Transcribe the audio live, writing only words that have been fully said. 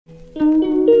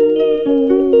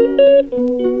Hi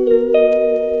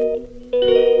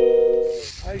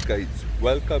guys,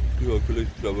 welcome to Oculus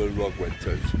Travel Rock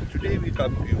Ventures. Today we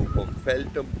come to you from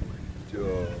Feltham,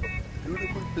 a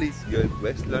beautiful place here in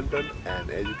West London,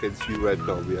 and as you can see right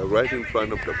now we are right in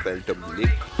front of the Feltham Lake.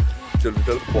 It's a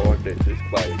little pond that's just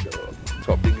by the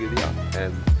shopping area,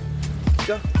 and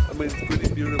yeah, I mean it's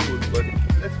pretty beautiful, but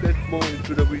let's get more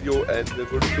into the video and we're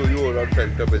going to show you around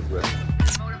Feltham as well.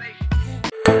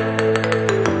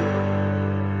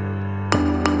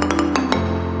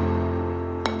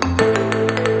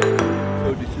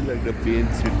 Like the main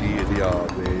city area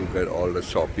where you get all the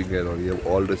shopping and all, you have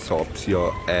all the shops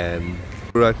here, and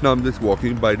right now I'm just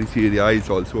walking by this area. It's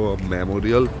also a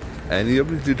memorial, and you have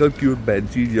this little cute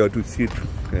benches here to sit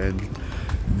and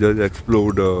just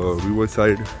explore the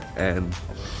riverside, and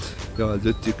yeah,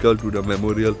 just tickle to the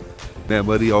memorial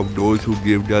memory of those who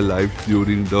gave their lives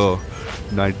during the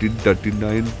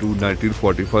 1939 to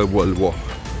 1945 World War.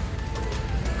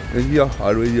 And yeah,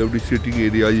 always you have the sitting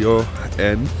area here,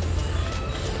 and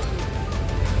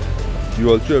you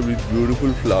also have these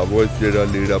beautiful flowers that are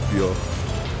laid up here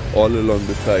all along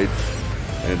the sides,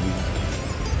 and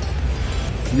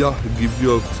yeah, it gives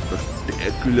you a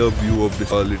spectacular view of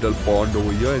this little pond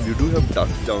over here, and you do have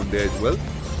ducks down there as well.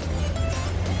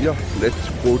 Yeah, let's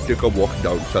go take a walk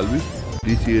down, shall we?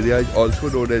 This area is also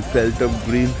known as Feltham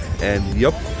Green, and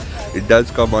yep, it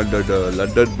does come under the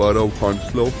London Borough of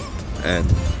Hounslow. And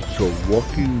so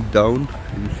walking down,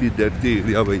 you see that's the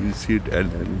area where you sit, and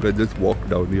you can just walk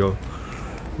down here.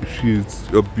 It's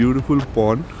a beautiful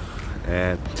pond,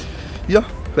 and yeah,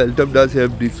 Feltham does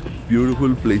have this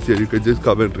beautiful place where you can just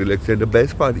come and relax, and the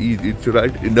best part is it's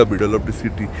right in the middle of the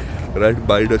city, right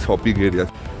by the shopping areas.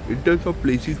 In terms of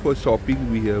places for shopping,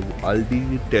 we have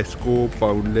Aldi, Tesco,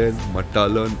 Poundland,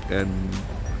 Matalan and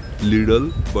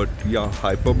Lidl, but yeah,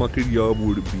 hypermarket here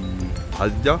would be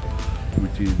Asda,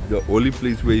 which is the only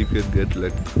place where you can get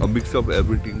like a mix of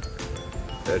everything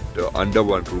at under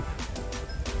one roof.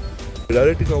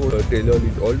 Another thing I want to tell you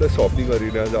is all the shopping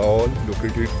arenas are all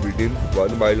located within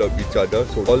 1 mile of each other,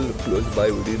 so all close by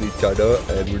within each other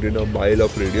and within a mile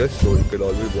of radius, so you can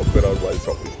always walk around while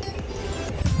shopping.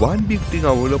 One big thing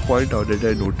I want to point out that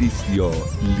I noticed here,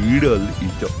 Lidl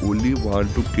is the only one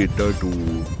to cater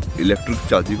to electric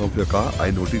charging of your car.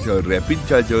 I noticed a rapid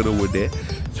charger over there,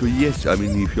 so yes, I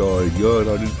mean if you're here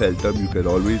around in Feltham, you can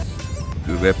always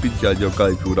rapid charge your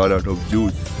car if you run out of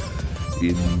juice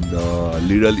in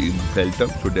Lidl in Feltham.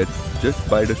 So that's just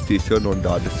by the station on the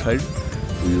other side.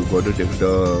 So you got to take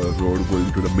the road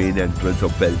going to the main entrance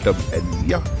of Feltham, and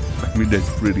yeah, I mean that's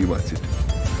pretty much it.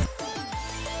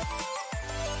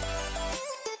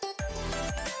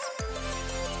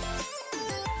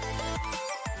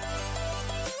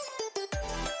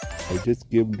 I just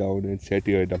came down and sat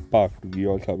here in the park to give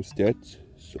you all some stats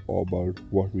about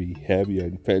what we have here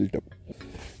in Feltham.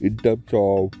 In terms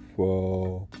of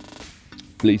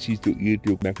places to eat,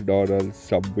 you McDonald's,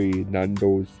 Subway,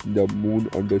 Nando's, the Moon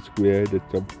on the Square,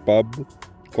 that's a pub,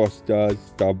 Costa's,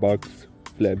 Starbucks,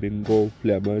 Flamingo,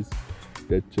 Flammers,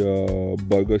 that's a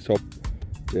burger shop,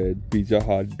 then Pizza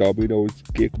Hut, Domino's,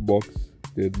 Cake Box,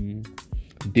 then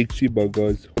Dixie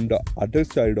Burgers. On the other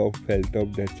side of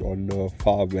Feltham, that's on the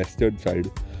far western side,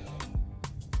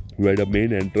 where the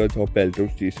main entrance of Feltham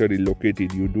station is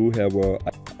located, you do have a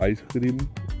ice cream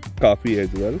cafe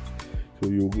as well. So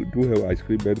you do have ice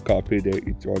cream and cafe there.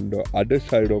 It's on the other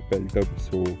side of Feltham.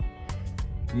 So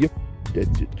yep,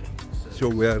 that's it. So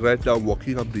we are right now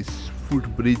walking up this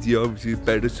footbridge here, which is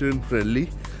pedestrian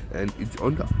friendly, and it's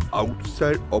on the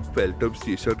outside of Feltham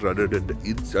station rather than the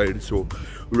inside. So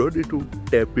you don't need to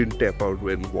tap in, tap out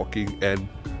when walking, and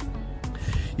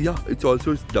yeah, it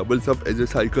also doubles up as a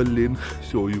cycle lane,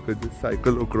 so you can just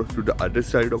cycle across to the other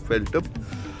side of Feltham,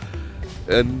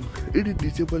 and it is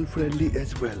disabled friendly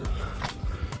as well.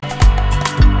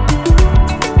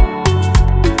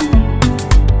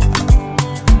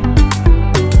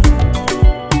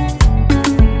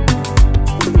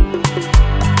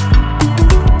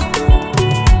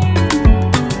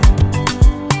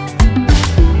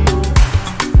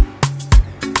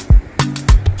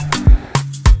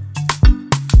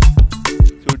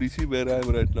 This is where I am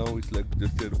right now. It's like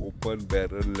just an open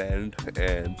barren land,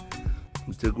 and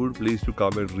it's a good place to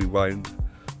come and rewind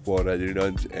for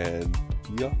residents. And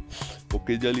yeah,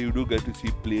 occasionally you do get to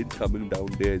see planes coming down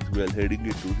there as well, heading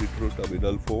into Heathrow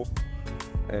Terminal 4.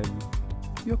 And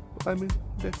yep, I mean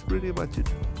that's pretty much it.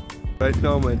 Right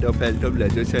now I'm at the Feltham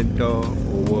Leisure Centre.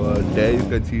 Over there you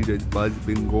can see there's Buzz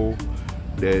Bingo,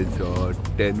 there's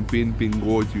 10-pin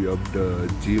bingos, you have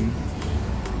the gym,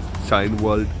 Sign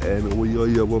World, and over here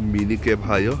you have a mini cab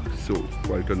hire, so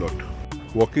quite a lot.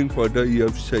 Walking further you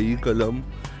have Shahi Kalam,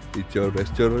 It's a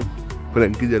restaurant,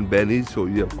 Frankie's and Benny's, so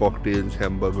you have cocktails,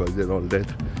 hamburgers and all that.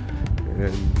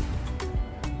 And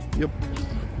yep,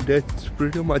 that's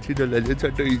pretty much it. The Legend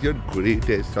Center isn't great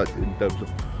as such in terms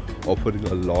of offering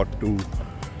a lot to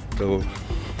the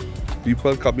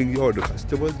people coming here or the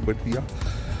customers, but yeah,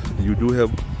 you do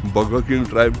have Burger King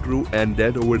drive-thru, and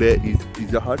then over there is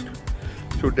Pizza Hut.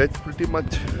 So that's pretty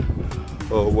much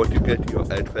what you get here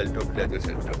at Feltham Leisure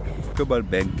Center. Talk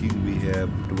about banking, we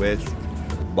have West,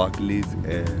 Barclays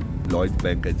and Lloyds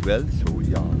Bank as well. So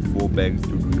yeah, 4 banks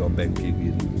to do your banking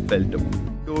in Feltham.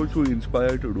 Those who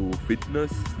inspire to do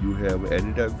fitness, you have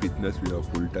Anytime Fitness, we have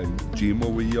full-time gym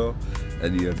over here,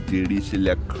 and you have JD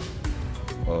Select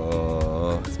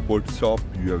sports shop,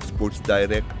 you have Sports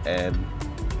Direct, and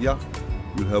yeah,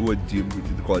 you have a gym which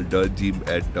is called The Gym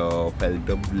at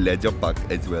Feltham Leisure Park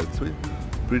as well. So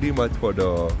pretty much for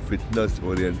the fitness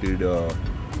oriented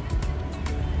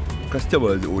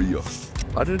customers over here.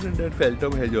 Other than that,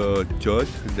 Feltham has a church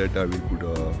that I will put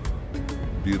a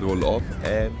B-roll of.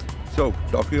 And so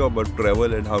talking about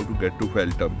travel and how to get to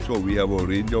Feltham, so we have a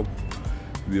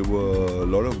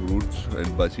lot of routes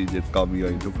and buses that come here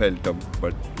into Feltham,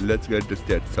 but let's get the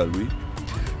stats, shall we?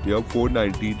 We have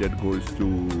 490 that goes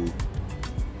to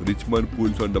Richmond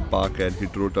Pools on the Park and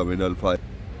Heathrow Terminal 5.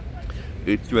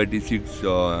 826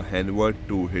 Hanworth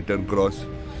to Hitton Cross.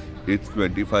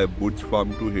 825 Butch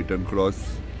Farm to Hitton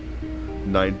Cross.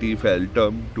 90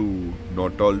 Feltham to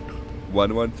Northolt.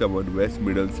 117 West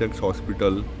Middlesex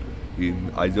Hospital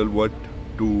in Isleworth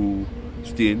to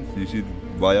Staines. This is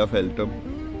via Feltham.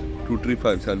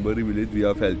 235 Sunbury Village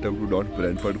via Feltham to North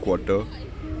Brentford Quarter.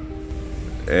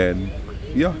 And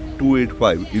yeah,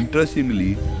 285.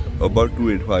 Interestingly, about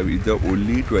 285 is the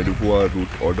only 24-hour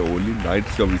route or the only night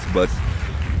service bus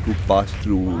to pass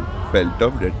through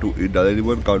Feltham. It doesn't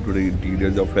even come to the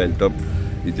interiors of Feltham.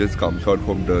 It just comes out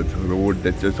from the road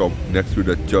that's just next to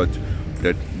the church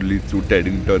that leads to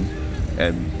Teddington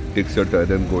and takes a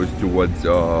turn and goes towards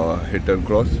Hitton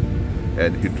Cross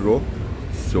and Heathrow.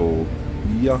 So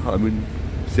yeah, I mean,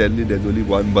 sadly there's only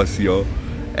one bus here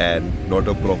and not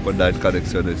a proper night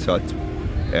connection as such.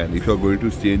 And if you're going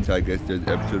to Staines, I guess there's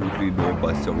absolutely no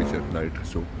bus service at night.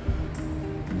 So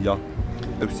yeah,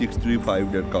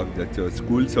 F635 that comes, that's a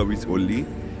school service only.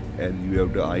 And you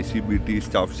have the ICBT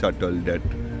staff shuttle that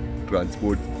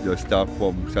transports the staff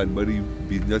from Sunbury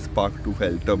Business Park to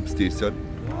Feltham Station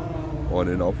on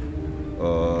and off.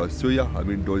 So yeah, I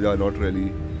mean, those are not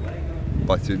really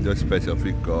passenger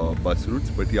specific bus routes,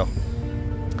 but yeah.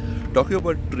 Talking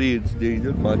about trains, there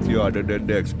isn't much here other than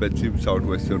the expensive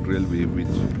Southwestern Railway,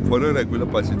 which for a regular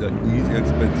passenger is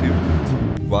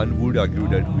expensive. One would argue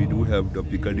that we do have the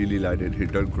Piccadilly line at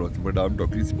Hitton Cross, but I'm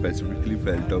talking specifically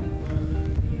Feltham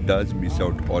does miss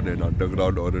out on an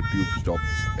underground or a tube stop.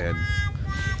 And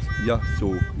yeah,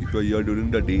 so if you're here during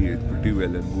the day, it's pretty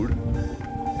well and good.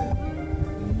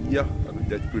 And yeah, I mean,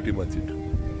 that's pretty much it.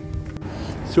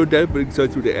 So that brings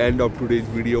us to the end of today's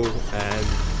video, and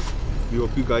we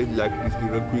hope you guys liked this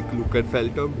little quick look at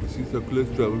Feltham. This is Circular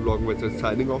Travel Vlog Message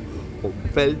signing off from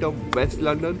Feltham, West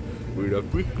London, with a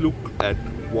quick look at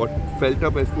what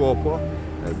Feltham has to offer.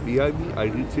 And behind me, I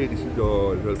did say this is a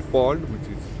little pond, which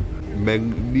is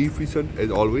magnificent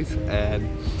as always. And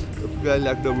if you guys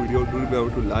liked the video, do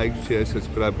remember to like, share,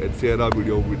 subscribe, and share our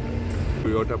video with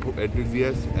your type of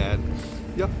enthusiasts. And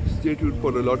yeah, stay tuned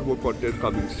for a lot more content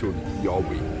coming soon your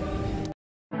way.